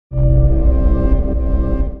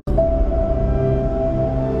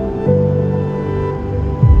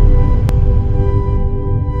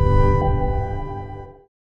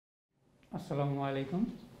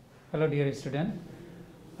Assalamualaikum. Hello dear student.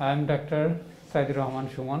 I am Dr. Syedur Rahman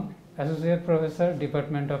Sumon, Associate Professor,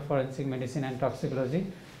 Department of Forensic Medicine and Toxicology,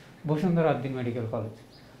 Bashundhara Ad-din Medical College.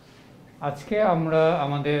 আজকে আমরা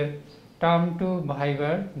আমাদের term 2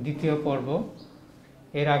 ভাইবার দ্বিতীয় পর্ব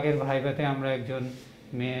এর আগের ভাইভাতে আমরা একজন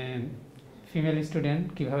ফিমেল স্টুডেন্ট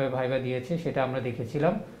কিভাবে ভাইভা দিয়েছে সেটা আমরা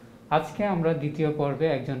দেখেছিলাম। আজকে আমরা দ্বিতীয় পর্বে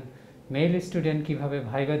একজন মেল স্টুডেন্ট কিভাবে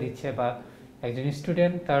ভাইভা দিচ্ছে বা একজন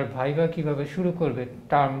স্টুডেন্ট তার ভাইভা কিভাবে শুরু করবে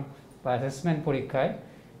টার্ম বা অ্যাসেসমেন্ট পরীক্ষায়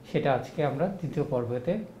সেটা আজকে আমরা দ্বিতীয়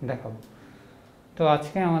পর্বতে দেখাবো। তো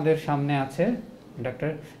আজকে আমাদের সামনে আছে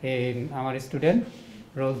আমার স্টুডেন্ট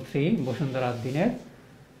রোল 3 বসুন্ধরা আদ্দিনের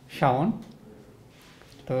শাওন।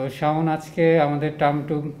 তো শাওন আজকে আমাদের টার্ম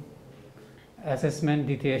 2 অ্যাসেসমেন্ট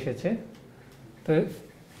দিতে এসেছে। তো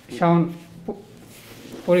শাওন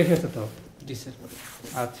পরীক্ষা তো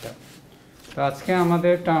আচ্ছা, তো আজকে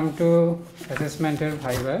আমাদের টার্ম 2 অ্যাসেসমেন্টের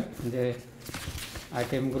ভাইভার যে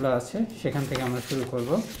আইটেমগুলো আছে সেখান থেকে আমরা শুরু করব।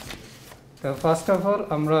 তো ফার্স্ট অফ অল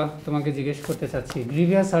আমরা তোমাকে জিজ্ঞেস করতে চাচ্ছি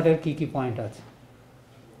গ্রিভিয়াস হার্টের কি কি পয়েন্ট আছে?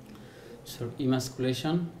 So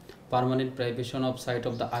emasculation, permanent privation of sight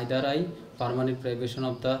of the either eye, permanent privation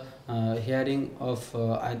of the hearing of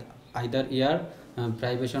either ear,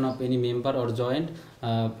 privation of any member or joint,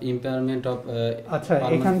 impairment of আচ্ছা,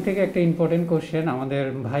 এখান থেকে একটা ইম্পর্টেন্ট কোশ্চেন আমাদের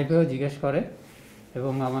ভাইভাও জিজ্ঞেস করে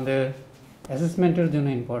এবং আমাদের অ্যাসেসমেন্টের জন্য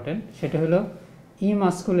ইম্পর্টেন্ট, সেটা হলো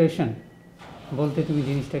ইমাস্কুলেশন বলতে তুমি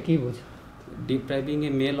জিনিসটা কি বোঝো? depriving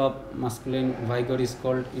a male of masculine vigor is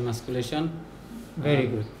called emasculation. Very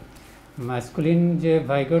good. Masculine যে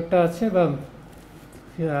ভাইগরটা আছে বা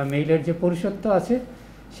মেইলের যে পুরুষত্ব আছে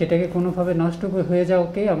সেটাকে কোনোভাবে নষ্ট হয়ে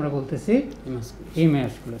যাওয়াকেই আমরা বলতেছি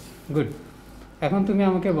ইমাস্কুলেশন। গুড। এখন তুমি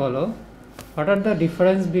আমাকে বলো what are the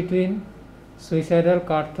difference between suicidal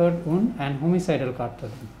cut throat wound and homicidal cut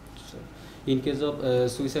throat wound? In case of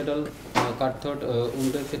suicidal cut throat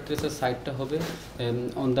উন্ডের ক্ষেত্রে সাইডটা হবে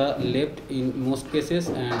on the left in most cases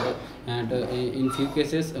and in few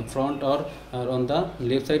cases front or on the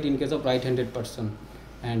left side in case of right-handed person,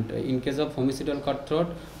 and in case of homicidal cut throat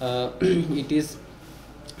it is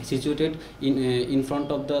situated in front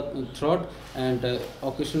of the throat and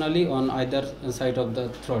occasionally on either side of the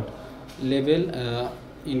throat level.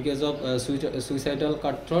 In case of suicidal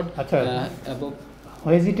cut throat above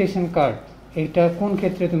hesitation card এটা কোন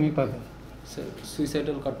ক্ষেত্রে তুমি পাবে?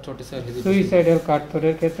 Suicidal কাট throat suicidal কাট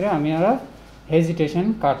থ্রোটের ক্ষেত্রে আমরা hesitation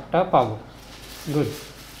কার্ডটা পাবো। Good.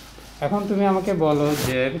 এখন তুমি আমাকে বলো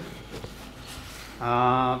যে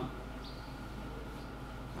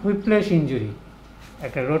হুইপ্লেশ ইনজুরি,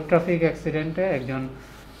 একটা রোড ট্রাফিক অ্যাক্সিডেন্টে একজন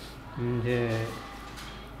যে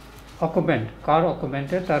অকুপেন্ট কার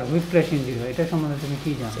অকুপেন্টের তার হুইপ্লেশ ইনজুরি হয়, এটা সম্বন্ধে তুমি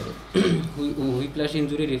কি জানো? Whiplash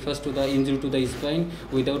injury refers to the injury to the spine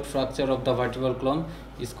without fracture of the vertebral column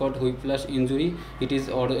is called whiplash injury. It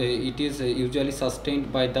is usually sustained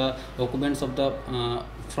by the occupants of the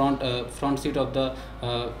front seat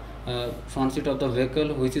of the vehicle,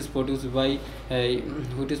 which is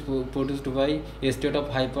produced by a state of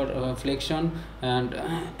hyperflexion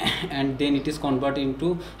and then it is converted into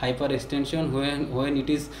hyperextension when it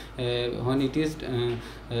is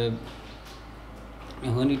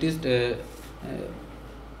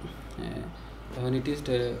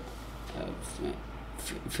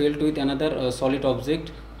filled with another solid object.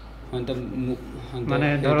 মানে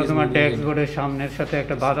ধরো তোমার desk বোর্ডের সামনের সাথে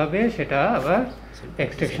একটা বাধা পেয়ে সেটা আবার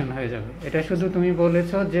এক্সটেনশন হয়ে যাবে। এটা শুধু তুমি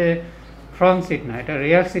বলেছো যে ফ্রন্ট সিট না, এটা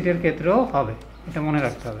রিয়ার সিটের ক্ষেত্রেও হবে, এটা মনে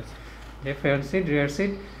রাখতে হবে যে ফ্রন্ট সিট রিয়ার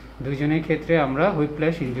সিট দুজনের ক্ষেত্রে আমরা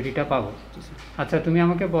হুইপ্লেশ ইনজুরিটা পাবো। আচ্ছা, তুমি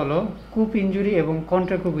আমাকে বলো কুপ ইনজুরি এবং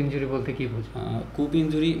কন্ট্রাকুপ ইনজুরি বলতে কি বুঝো? Coup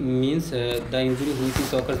injury means the injury which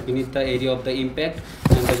is occurs beneath the area of the impact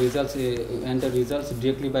and the results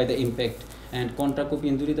directly by the impact, and contra-coup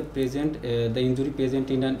injury the injury present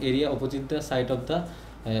in an area opposite the site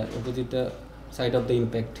of the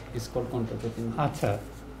impact is called contra-coup injury. আচ্ছা,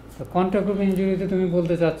 তো কন্ট্রাকুপ ইনজুরিতে তুমি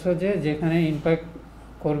বলতে চাচ্ছ যে যেখানে impact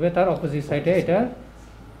করবে তার opposite সাইডে এটা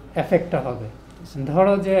এফেক্টটা হবে।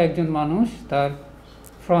 ধরো যে একজন মানুষ তার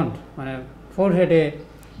ফ্রন্ট মানে ফোরহেডে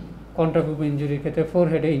কন্ট্রাকুপ ইনজুরির ক্ষেত্রে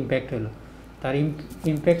ফোরহেডে ইম্প্যাক্ট হলো, তার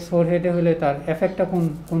ইম্প্যাক্ট ফোরহেডে হলে তার এফেক্টটা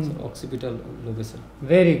কোন অক্সিপিটাল লোবে?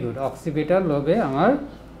 Very good. অক্সিপিটাল লোবে আমার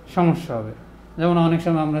সমস্যা হবে। যেমন অনেক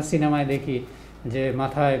সময় আমরা সিনেমায় দেখি যে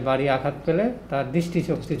মাথায় বাড়ি আঘাত পেলে তার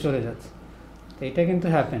দৃষ্টিশক্তি চলে যাচ্ছে, তো এটা কিন্তু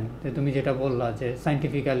হ্যাপেন যে তুমি যেটা বললা যে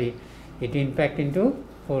scientifically it impact into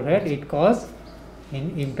forehead, it cause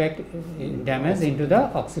impact damage into the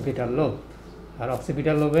occipital lobe. R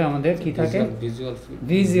occipital লোবে আমাদের কি থাকে?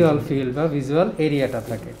 ভিজুয়াল ফিল্ড বা ভিজুয়াল এরিয়াটা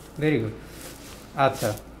থাকে। Very good. আচ্ছা,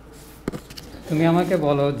 তুমি আমাকে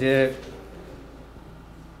বলো যে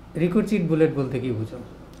রিকোচিট বুলেট বলতে কি বুঝো?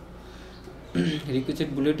 Ricochet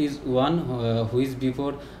bullet is one who is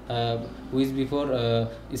before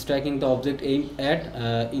striking the object aimed at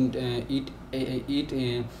it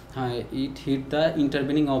hit the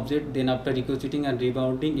intervening object, then after ricocheting and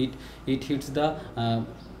rebounding it hits the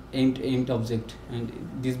aimed object, and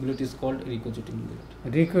this bullet is called ricocheting bullet.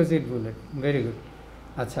 রিকোচিট bullet, very good.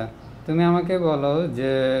 আচ্ছা, তুমি আমাকে বলো যে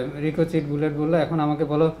রিকোচিট bullet বললো, এখন আমাকে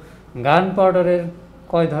বলো গান পাউডারের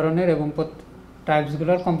কয় ধরনের এবং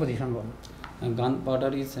টাইপসগুলোর কম্পোজিশন বলো।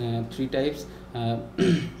 Gunpowder is three types: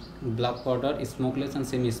 black powder, smokeless and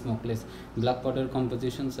semi-smokeless. Black powder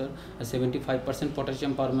compositions are 75%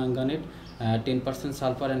 potassium permanganate, 10%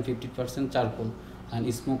 sulfur and 50% charcoal. And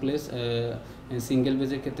smokeless single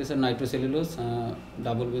base এর ক্ষেত্রে স্যার নাইট্রোসেলুলোজ,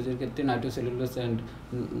 ডাবল বেজের ক্ষেত্রে নাইট্রোসেলুলোজ অ্যান্ড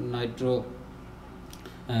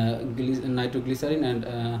নাইট্রোগ্লিসারিন, অ্যান্ড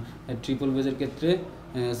ট্রিপল বেজের ক্ষেত্রে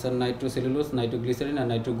স্যার নাইট্রোসেলুলোজ, নাইট্রোগ্লিসারিন আর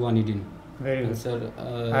নাইট্রোগুয়ানিডিন। Very good sir.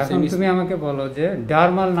 এখন তুমি আমাকে বলো যে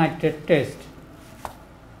ডার্মাল নাইট্রেট টেস্ট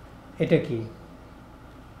এটা কি,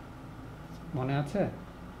 মনে আছে?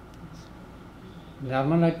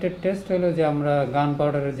 ডার্মাল নাইট্রেট টেস্ট হলো যে আমরা গান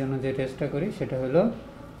পাউডারের জন্য যে টেস্টটা করি সেটা হলো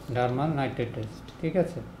ডার্মাল নাইট্রেট টেস্ট, ঠিক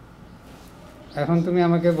আছে? এখন তুমি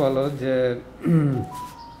আমাকে বলো যে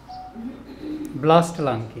ব্লাস্ট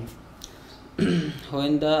লাং কি?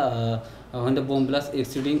 When the bomb blast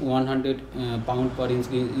exceeding 100 pound per inch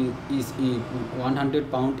is 100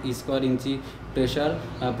 pound square inch pressure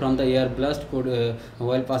from the air blast could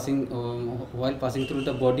while passing through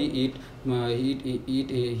the body, it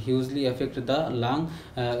hugely affect the lung.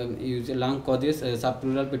 Lung causes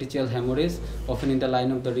subpleural petechial hemorrhage, often in the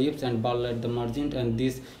line of the ribs and bulge at the margin, and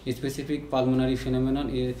this specific pulmonary phenomenon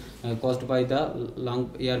is caused by the lung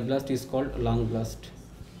air blast is called lung blast.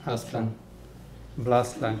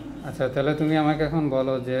 Blast lung. আচ্ছা, তাহলে তুমি আমাকে এখন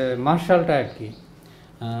বলো যে martial tyre কি?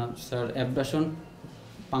 Sir, abduction,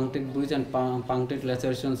 punctate bruise and punctate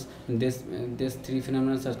lacerations, these three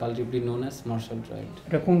phenomena are collectively known as martial triad.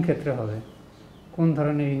 এটা কোন ক্ষেত্রে হবে, কোন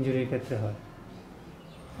ধরনের ইনজুরির ক্ষেত্রে হয়?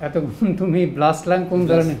 এত তুমি ব্লাস্ট লাং কোন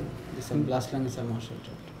ধরনের? Blast lung is a martial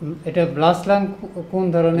triad. এটা ব্লাস্ট লাং কোন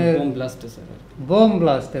ধরনের? Bomb ব্লাস্টে sir. বোম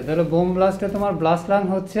ব্লাস্টে। তাহলে বোম ব্লাস্টে তোমার ব্লাস্ট লাং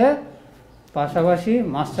হচ্ছে, পাশাপাশি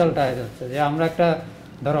মার্শাল টায়ার হচ্ছে। যে আমরা একটা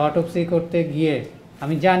ধরো অটোপসি করতে গিয়ে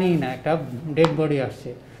আমি জানি না একটা ডেড বডি আসছে,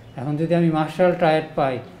 এখন যদি আমি মার্শাল টায়ার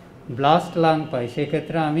পাই, ব্লাস্ট লাং পাই,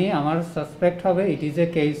 সেক্ষেত্রে আমার সাসপেক্ট হবে it is a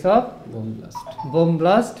case of bomb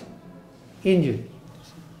blast injury,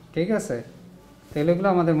 ঠিক আছে? তাহলে এগুলো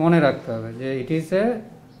আমাদের মনে রাখতে হবে যে ইট ইজ এ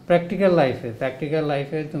প্র্যাকটিক্যাল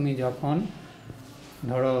লাইফে তুমি যখন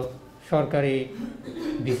ধরো সরকারি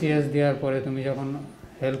বিসিএস দেওয়ার পরে তুমি যখন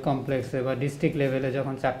হেলথ কমপ্লেক্সে বা ডিস্ট্রিক্ট লেভেলে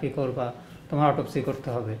যখন চাকরি করবা, তোমার অটোপসি করতে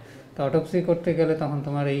হবে। তো অটোপসি করতে গেলে তখন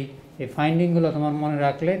তোমার এই ফাইন্ডিংগুলো তোমার মনে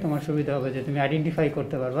রাখলে তোমার সুবিধা হবে যে তুমি আইডেন্টিফাই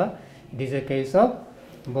করতে পারবা it is a case of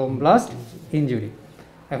bomb blast injury.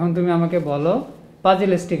 এখন তুমি আমাকে বলো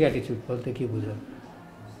পাজিলিস্টিক অ্যাটিটিউড বলতে কি বুঝো?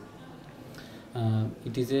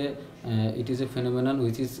 It is a phenomenon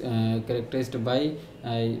which is characterized by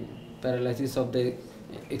paralysis of the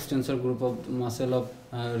extensor group of muscle of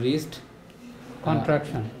wrist,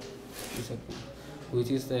 contraction, which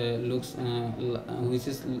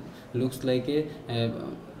looks like a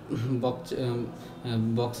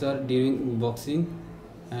boxer during boxing,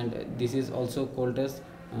 and this is also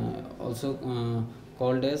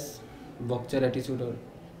called as boxer attitude. or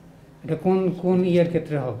এটা কোন ইয়ার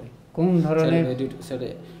ক্ষেত্রে হবে, কোন ধরনের? Sir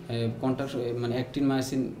contract মানে actin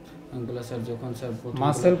myosin গুলো sir যখন sir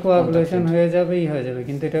muscle coagulation হয়ে যাবে,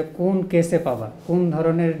 কিন্তু এটা কোন কেসে পাবা, কোন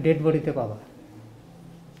ধরনের ডেড বডিতে পাবা?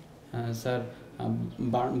 স্যার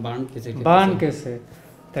বার্ন কেসে।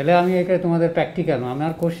 তাহলে আমি এখানে তোমাদের প্র্যাকটিক্যাল,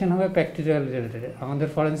 আমার কোশ্চেন হবে প্র্যাকটিক্যাল রিলেটেড। আমাদের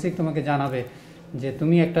ফরেন্সিক তোমাকে জানাবে যে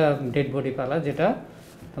তুমি একটা ডেড বডি পালা যেটা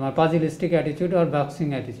তোমার পাজিলিস্টিক attitude R boxing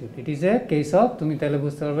attitude, it is a case of, তুমি তাহলে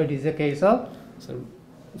বুঝতে পারবে it is a case of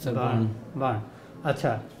burn.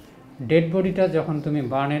 আচ্ছা, ডেড বডিটা যখন তুমি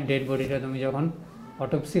বার্নের ডেড বডিটা তুমি যখন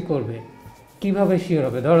অটোপসি করবে, কিভাবে শিওর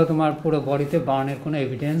হবে? ধরো তোমার পুরো বডিতে বার্নের কোনো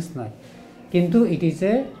এভিডেন্স নাই, কিন্তু it is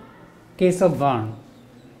a case of burn,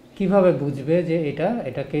 কিভাবে বুঝবে যে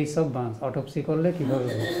এটা কেস অফ বার্ন? অটোপসি করলে কিভাবে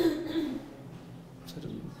বুঝবে?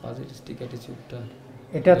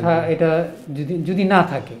 এটা যদি না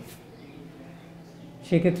থাকে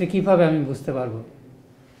সেক্ষেত্রে কিভাবে আমি বুঝতে পারবো?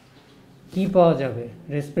 কি পাওয়া যাবে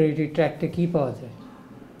রেসপিরেটরি ট্র্যাক্টে? কি পাওয়া যায়?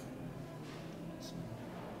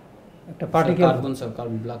 একটা পার্টিকেল,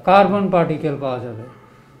 কার্বন পার্টিকেল পাওয়া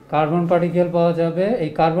যাবে।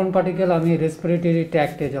 এই কার্বন পার্টিকেল আমি রেসপিরেটরি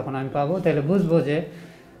ট্র্যাক্টে যখন আমি পাবো, তাহলে বুঝবো যে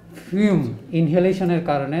ফিউম ইনহেলেশনের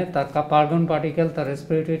কারণে তার কার্বন পার্টিকেল তার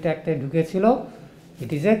রেসপিরেটরি ট্র্যাক্টে ঢুকেছিল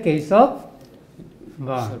it is a case of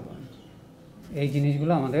burn. এই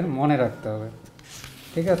জিনিসগুলো আমাদের মনে রাখতে হবে,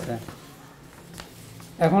 ঠিক আছে?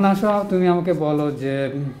 এখন আসো তুমি আমাকে বলো যে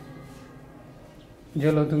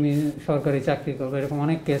চলো তুমি সরকারি চাকরি করবে, এরকম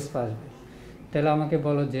অনেক কেস পাবে, তাহলে আমাকে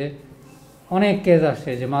বলো যে অনেক কেস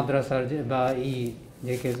আসে যে মাদ্রাসার যে বা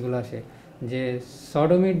যে কেসগুলো আসে যে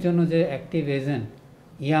সডোমির জন্য যে অ্যাক্টিভ এজেন্ট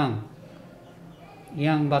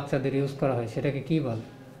ইয়াং বাচ্চাদের ইউজ করা হয়, সেটাকে কি বলে?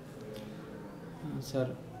 স্যার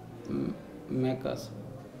মেকাস।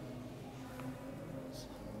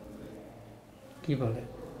 কি বলে?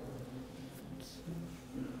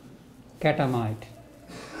 ক্যাটামাইট।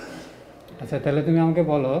 আচ্ছা, তাহলে তুমি আমাকে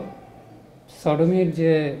বলো সডোমির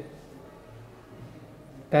যে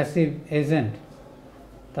প্যাসিভ এজেন্ট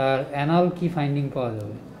তার অ্যানাল কি ফাইন্ডিং পাওয়া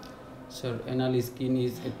যাবে? Sir, anal skin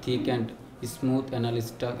is thick and smooth,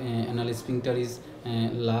 anal sphincter is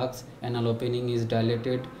lax, anal opening is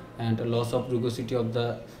dilated, and loss of rugosity of the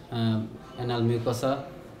anal mucosa.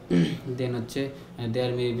 Then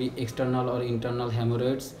there may be external or internal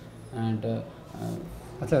hemorrhoids and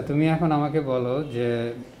আচ্ছা, তুমি এখন আমাকে বলো যে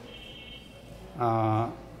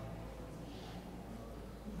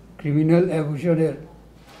criminal অ্যাবুশনের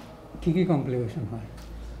কী কী complication হয়?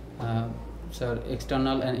 sir,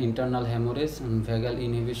 external and internal hemorrhage, vagal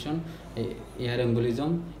inhibition, air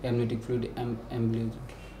embolism, amniotic fluid embolism.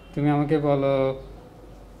 তুমি আমাকে বলো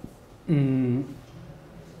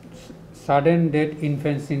সাডেন ডেথ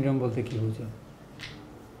ইনফ্যান্ট সিনড্রোম বলতে কি বুঝো?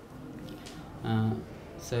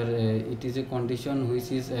 Sir, it is a condition which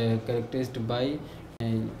is characterized by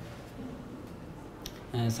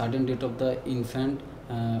sudden death of the infant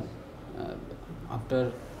after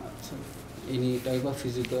any type of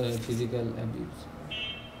physical abuse.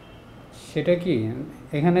 সেটা কি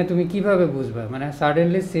এখানে তুমি কিভাবে বুঝবে? মানে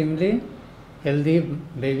suddenly সিমলি healthy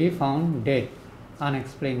baby found dead,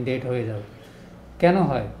 unexplained dead হয়ে যাবে, কেন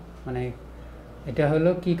হয়? মানে এটা হলো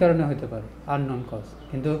কি কারণে হতে পারে? Unknown cause.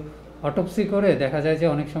 কিন্তু অটোপসি করে দেখা যায় যে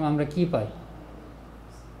অনেক সময় আমরা কি পাই?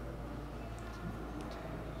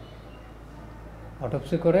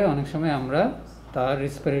 অটোপসি করে অনেক সময় আমরা তার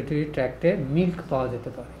রেসপিরেটরি ট্র্যাক্টে মিল্ক পাওয়া যেতে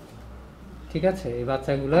পারে, ঠিক আছে? এই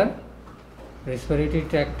বাচ্চাগুলোর রেসপিরেটরি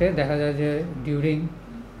ট্র্যাক্টে দেখা যায় যে ডিউরিং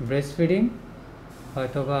ব্রেস্ট ফিডিং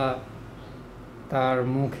হয়তোবা তার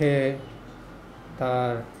মুখে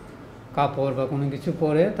তার কাপড় বা কোনো কিছু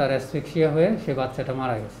পরে তার অ্যাসফিক্সিয়া হয়ে সে বাচ্চাটা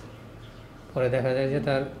মারা গেছে। পরে দেখা যায় যে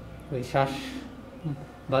তার ওই শ্বাস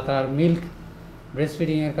বা তার মিল্ক, ব্রেস্ট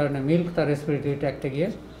ফিডিংয়ের কারণে মিল্ক তার রেসপিরেটরি ট্র্যাক্টে গিয়ে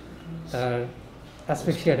তার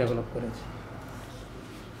অ্যাসফিক্সিয়া ডেভেলপ করেছে।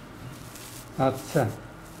 আচ্ছা,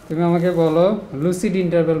 তুমি আমাকে বলো লুসিড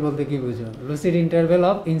ইন্টারভ্যাল বলতে কি বুঝো? Lucid interval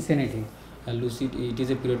of insanity. Lucid, it is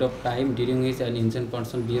a period of time during which an insane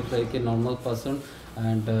person behaves like a normal person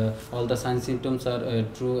and all the signs symptoms are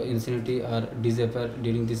true insanity are disappear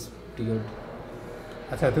during this period.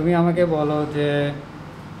 আচ্ছা, তুমি আমাকে বলো যে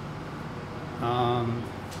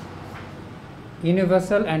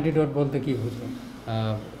universal antidote বলতে কি বুঝো?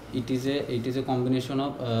 It is a combination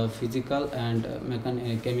of physical and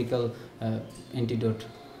chemical antidote,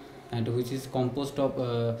 and which is composed of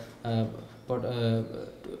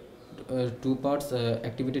two parts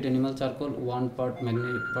activated animal charcoal, one part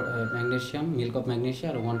magnesium, milk of magnesia,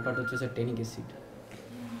 R one part হচ্ছে tannic acid.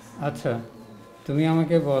 আচ্ছা, তুমি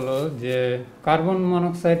আমাকে বলো যে carbon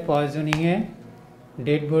monoxide পয়জনিংয়ে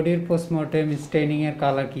dead বডির postmortem স্টেনিংয়ের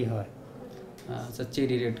colour কি হয়?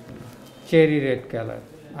 Cherry red. Cherry red colour.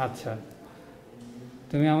 আচ্ছা,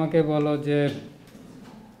 তুমি আমাকে বলো যে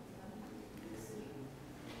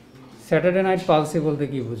স্যাটারডে নাইট পালসি বলতে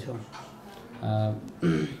কি বুঝো?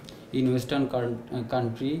 In Western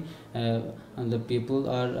country, the people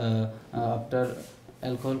are after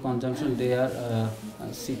alcohol consumption, they are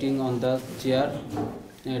sitting on the chair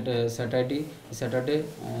at Saturday,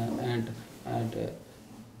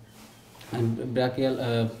 and brachial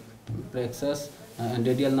plexus and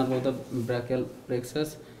radial nerve of the brachial plexus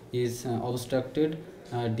is obstructed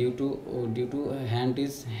due to hand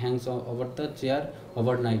hangs over the chair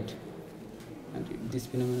overnight, and this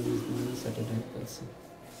phenomenon is known as Saturday night pulse.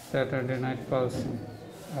 Saturday night palsy.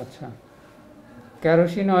 আচ্ছা,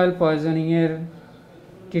 kerosene oil পয়জনিংয়ের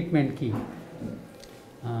treatment কি?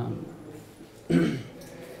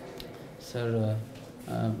 Sir,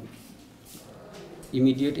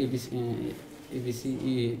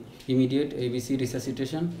 immediate ABC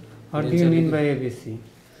resuscitation. What do you mean by ABC?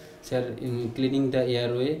 Sir, cleaning the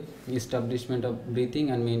airway, establishment of breathing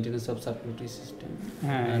and maintenance of circulatory system.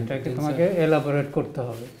 হ্যাঁ, এটাকে তোমাকে elaborate করতে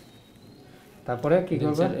হবে। তারপরে কি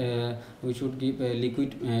করবে? We should give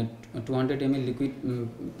liquid 200 ml liquid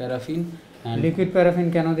paraffin. Liquid paraffin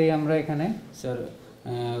কেন দিই আমরা এখানে? Sir,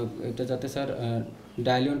 এটা যাতে স্যার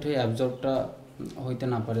ডাইলিউট হয়ে অ্যাবজর্বটা হইতে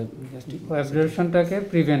না পারে, অ্যাবজর্পশনটাকে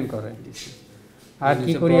প্রিভেন্ট করে। আর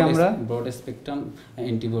কি করি আমরা? Broad spectrum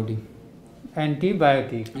antibody,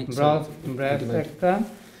 antibiotic, broad spectrum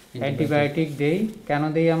antibiotic দেই। কেন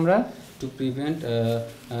দেই আমরা? To prevent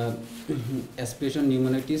aspiration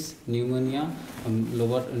pneumonitis, pneumonia,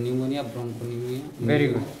 lobar pneumonia, bronchopneumonia. Very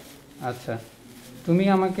good. আচ্ছা, তুমি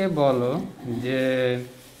আমাকে বলো যে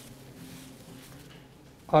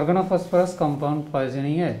অর্গানোফসফরাস কম্পাউন্ড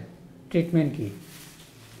পয়জনিং এর ট্রিটমেন্ট কি?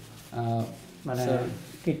 মানে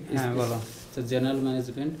হ্যাঁ বলো। General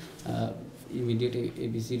management, immediate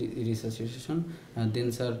ABC resuscitation, দেন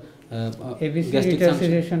স্যার এবিসি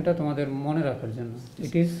রিসাসিটেশনটা তোমাদের মনে রাখার জন্য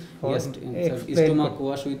it is stomach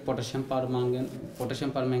wash with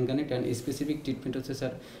potassium permanganate and specific treatment হচ্ছে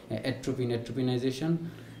স্যার অ্যাট্রোপিনাইজেশন।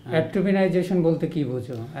 অ্যাট্রোপিনাইজেশন বলতে কি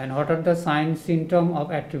বোঝো? and what are the signs symptom of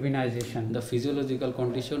atropinization? The physiological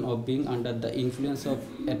condition of being under the influence of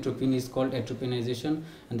atropine is called atropinization,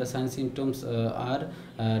 and the signs symptoms are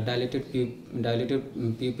dilated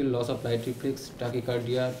pupil, loss of light reflex,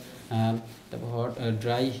 tachycardia,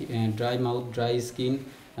 dry mouth, dry skin,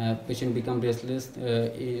 patient become restless,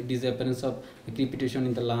 disappearance of crepitation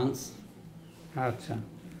in the lungs. আচ্ছা,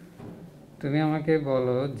 তুমি আমাকে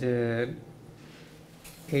বলো যে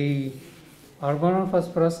এই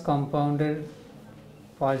organophosphorus কম্পাউন্ডের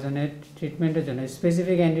পয়জনের ট্রিটমেন্টের জন্য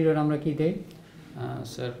specific antidote আমরা কি দেই?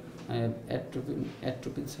 Sir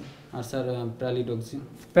atropine sir, R sir প্যালিডক্সিন।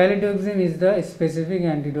 প্যালিডক্সিন is the specific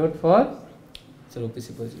antidote for sir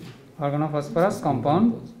OPC poisoning, organophosphorus compound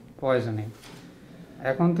poisoning.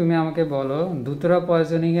 এখন তুমি আমাকে বলো দুতরা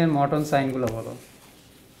পয়জনিং এর মর্টন সাইনগুলো বলো।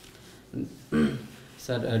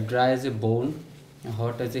 স্যার ড্রাই অ্যাজ এ বোন,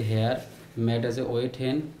 hot as a hair, mad as a white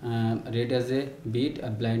hen, red as a beet,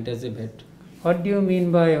 blind as a bat. What do you mean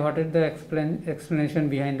by what is the explanation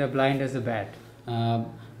behind the blind as a bat?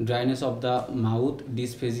 Dryness of the mouth,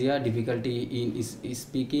 dysphagia, difficulty in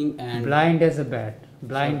speaking, and blind as a bat.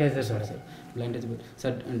 Blind as a bat. Blind as a bat.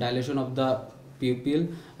 Sir, dilation of the pupil,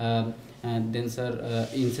 and then sir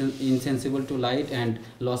insensible to light and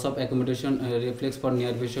loss of accommodation reflex for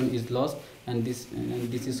near vision is lost, and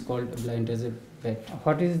this is called blind as a bat.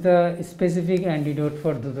 What is the specific antidote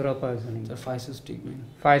for Dudura poisoning? Sir, physostigmine.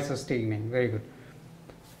 Physostigmine, very good.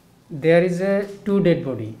 There is a two dead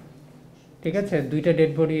body. ঠিক আছে, দুইটা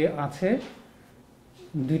dead body আছে,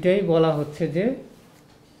 দুইটাই বলা হচ্ছে যে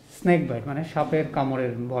snake bite মানে সাপের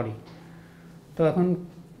কামড়ের বডি। তো এখন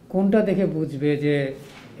কোনটা দেখে বুঝবে যে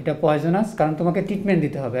এটা পয়জনাস? কারণ তোমাকে ট্রিটমেন্ট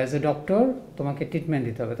দিতে হবে, অ্যাজ এ ডক্টর তোমাকে ট্রিটমেন্ট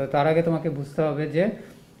দিতে হবে। তো তার আগে তোমাকে বুঝতে হবে যে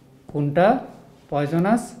কোনটা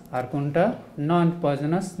পয়জনাস আর কোনটা নন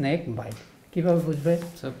পয়জনাস স্নেক বাইট। কীভাবে বুঝবে?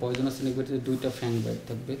 স্যার পয়জনাস স্নেক বাইটে দুইটা ফ্যাং বাইট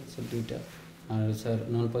থাকবে স্যার, দুইটা। আর স্যার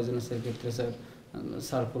নন পয়জনাসের ক্ষেত্রে স্যার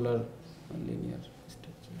সার্কুলার লিনিয়ার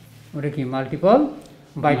স্ট্রাকচার। ওটা কি মাল্টিপল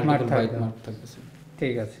বাইট মার্ক থাকবে? স্যার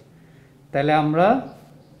ঠিক আছে, তাহলে আমরা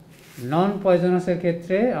নন পয়জনাসের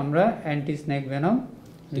ক্ষেত্রে আমরা অ্যান্টি স্নেক ভেনম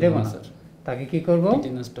দেব না, তাকে কি করব?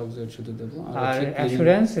 টিটেনাস টক্সয়েড শুধু দেব। আর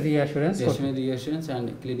assurance reassurance and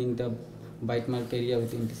cleaning the byte mark area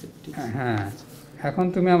with antiseptic. হ্যাঁ, এখন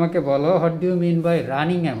তুমি আমাকে বলো what do you mean by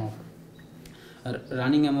running অ্যামক?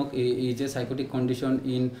 Running amok is a psychotic condition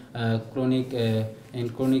in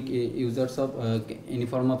chronic users of any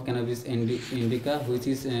form of cannabis indica, which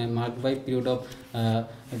is marked by period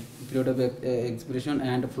of expression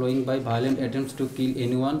and flowing by violent attempts to kill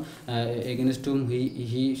anyone against whom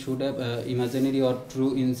he should have imaginary or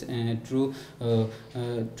true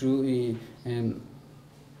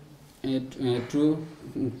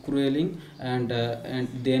crueling, and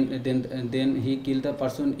then he kill the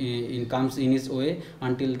person comes in his way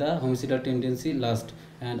until the homicidal tendency lasts,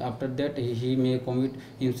 and after that he may commit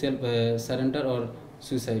himself surrender or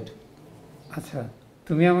suicide. আচ্ছা,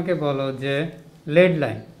 তুমি আমাকে বলো যে lead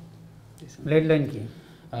line কি?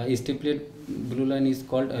 Stipulated blue line is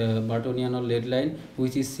called Bartonian or lead line,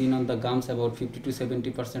 which is seen on the gums. About 50 to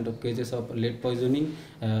 70% of cases of lead poisoning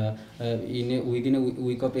within a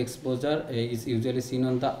week of exposure is usually seen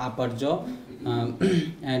on the upper jaw,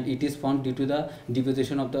 and it is found due to the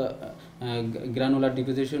deposition of the granular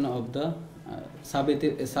deposition of the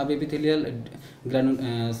subepithelial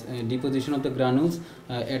deposition of the granules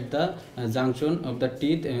at the junction of the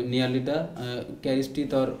teeth nearly the caries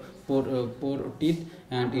teeth or pore teeth,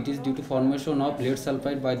 and it is due to formation of lead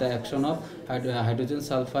sulfide by the action of hydrogen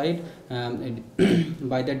sulfide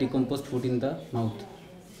by the decomposed food in the mouth.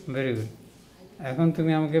 Very good. এখন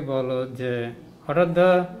তুমি আমাকে বলো যে what are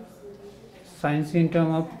the signs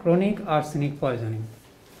symptoms of chronic arsenic poisoning?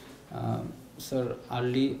 Sir,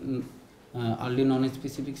 early early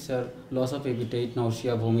non-specifics are loss of appetite,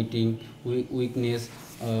 nausea, vomiting, weakness,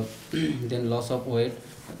 then loss of weight,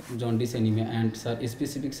 jaundice, anemia, and sir,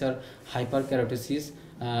 specifics are hyperkeratosis,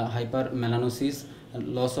 hypermelanosis,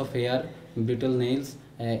 loss of hair, brittle nails,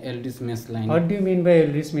 Eldridge-Smith line. What do you mean by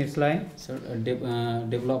Eldridge-Smith line? Sir,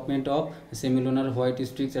 development of semilunar white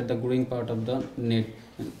streaks at the growing part of the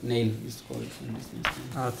nail is called Eldridge-Smith line.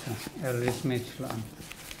 আচ্ছা, Eldridge-Smith line.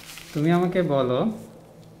 তুমি আমাকে বলো,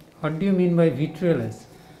 what do you mean by vitreousness?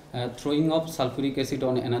 Throwing of sulfuric acid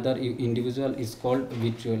on another individual is called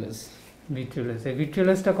vitreousness. Vitreousness. এই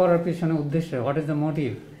vitreousnessটা করার পিছনে উদ্দেশ্য, what is the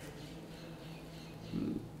motive?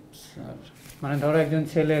 Sir, মানে ধরো একজন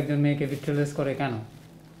ছেলে একজন মেয়েকে vitreousness করে কেন?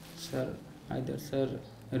 sir, either sir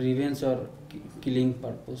revenge or killing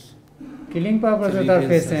purpose. Killing পারপাসে তার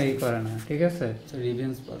ফেসে এই করে না, ঠিক আছে? Sir,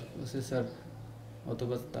 revenge purpose স্যার,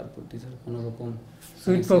 অথবা তার প্রতি স্যার কোনো রকম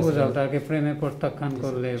সুইট প্রপোজাল, তাকে প্রেমে প্রত্যাখ্যান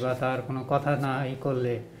করলে বা তার কোনো কথা না ই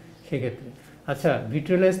করলে সেক্ষেত্রে। আচ্ছা,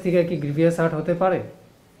 ভিট্রিয়াস থেকে কি গ্রিভিয়াস হার্ট হতে পারে?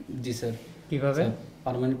 জি স্যার। কিভাবে?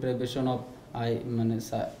 পার্মানেন্ট প্রাইভেশন অফ আই, মানে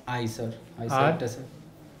আই স্যার, আই সাইটটা স্যার।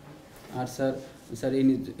 আর স্যার স্যার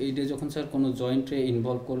এইটা যখন স্যার কোনো জয়েন্টে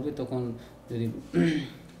ইনভলভ করবে তখন যদি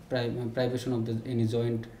privation of the any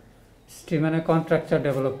joint মানে কন্ট্রাকচার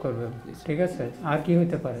ডেভেলপ করবে, ঠিক আছে? আর কি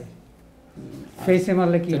হতে পারে? ফেসে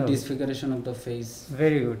মারলে কি হবে? ডিসফিগারেশন of the face.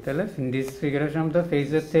 Very good. তাহলে ডিসফিগারেশন অফ দ্য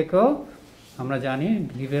ফেসের থেকেও আমরা জানি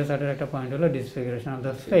গ্রিভিয়াস হার্টের একটা পয়েন্ট হলো ডিসফিগারেশন অফ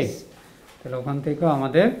দ্য ফেস। তাহলে ওখান থেকেও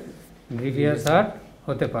আমাদের গ্রিভিয়াস হার্ট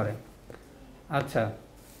হতে পারে। আচ্ছা,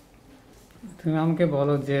 তুমি আমাকে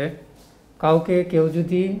বলো যে কেউ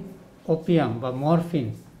যদি ওপিয়াম বা মরফিন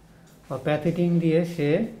বা প্যাথেটিন দিয়ে সে,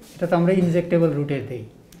 এটা তো আমরা ইনজেক্টেবল রুটে দিই,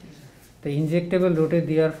 তো ইনজেক্টেবল রুটে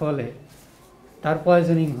দেওয়ার ফলে তার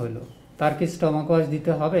পয়জনিং হলো, তার কি স্টমাক ওয়াশ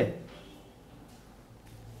দিতে হবে?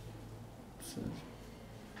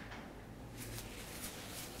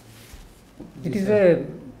 ইট ইজ এ,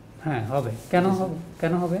 হ্যাঁ হবে। কেন হবে?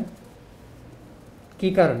 কেন হবে? কি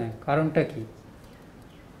কারণে? কারণটা কি?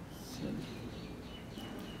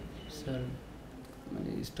 স্যার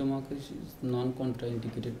মানে stomach is non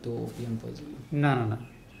contraindicated two opium poisoning. না না না,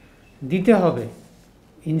 দিতে হবে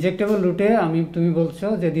ইনজেক্টেবল রুটে। তুমি বলছো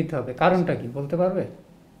যে দিতে হবে, কারণটা কি বলতে পারবে?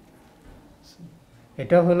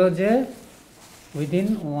 এটা হলো যে উইদিন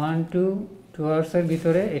 1 to 2 আওয়ার্সের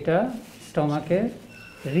ভিতরে এটা স্টমাকে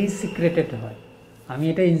রিসিক্রেটেড হয়। আমি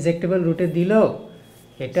এটা ইনজেক্টেবল রুটে দিলেও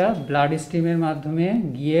এটা ব্লাড স্ট্রিমের মাধ্যমে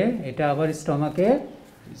গিয়ে এটা আবার স্টমাকে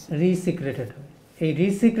রিসিক্রেটেড হয়। এই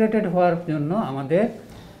রিসিক্রেটেড হওয়ার জন্য আমাদের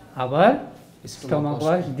আবার স্টমাক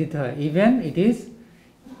ওয়াশ দিতে হয়, even it is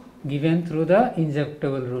given through the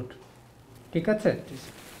injectable root, ঠিক আছে?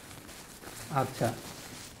 আচ্ছা,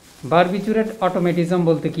 বারবিচুরেট অটোমেটিজম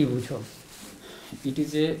বলতে কি বুঝো? It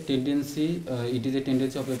is a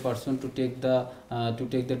tendency of a person to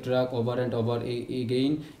take the drug over and over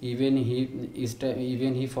again, even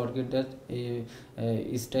he forget that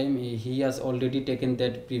each time he has already taken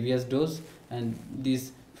that previous dose, and this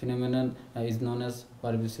phenomenon is known as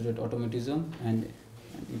barbiturate automatism, and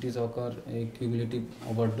it is occur a cumulative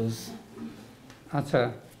overdose. আচ্ছা,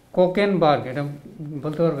 কোকেনবার্গ এটা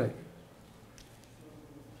বলতে পারবে?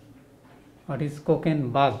 What is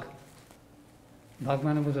কোকেনবার্গ? বাঘ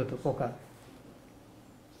মানে বুঝো তো পোকা।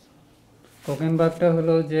 কোকেনবার্গটা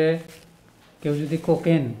হলো যে কেউ যদি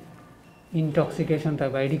কোকেন ইনটক্সিকেশন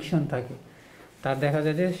থাকে বা এডিকশন থাকে, তার দেখা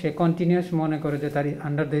যায় যে সে কন্টিনিউয়াস মনে করে যে তার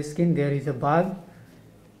under the skin there is a bug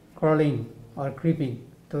crawling or creeping,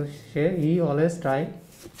 তো he always try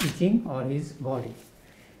etching or his body,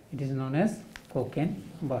 it is known as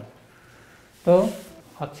কোকেনবার্গ। তো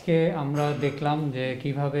আজকে আমরা দেখলাম যে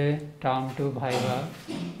কিভাবে টার্ম টু ভাইভা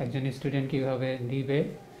একজন স্টুডেন্ট কিভাবে দিবে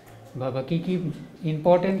বা কী কী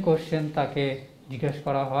ইম্পর্টেন্ট কোশ্চেন তাকে জিজ্ঞেস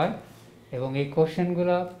করা হয় এবং এই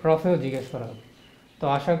কোশ্চেনগুলো প্রফেও জিজ্ঞেস করা হবে। তো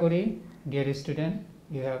আশা করি dear student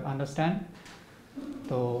you have understand.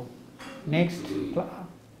 তো নেক্সট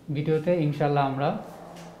ভিডিওতে ইনশাল্লাহ আমরা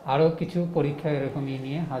আরও কিছু পরীক্ষা এরকমই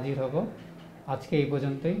নিয়ে হাজির হব। আজকে এই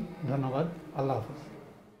পর্যন্তই, ধন্যবাদ, আল্লাহ হাফেজ।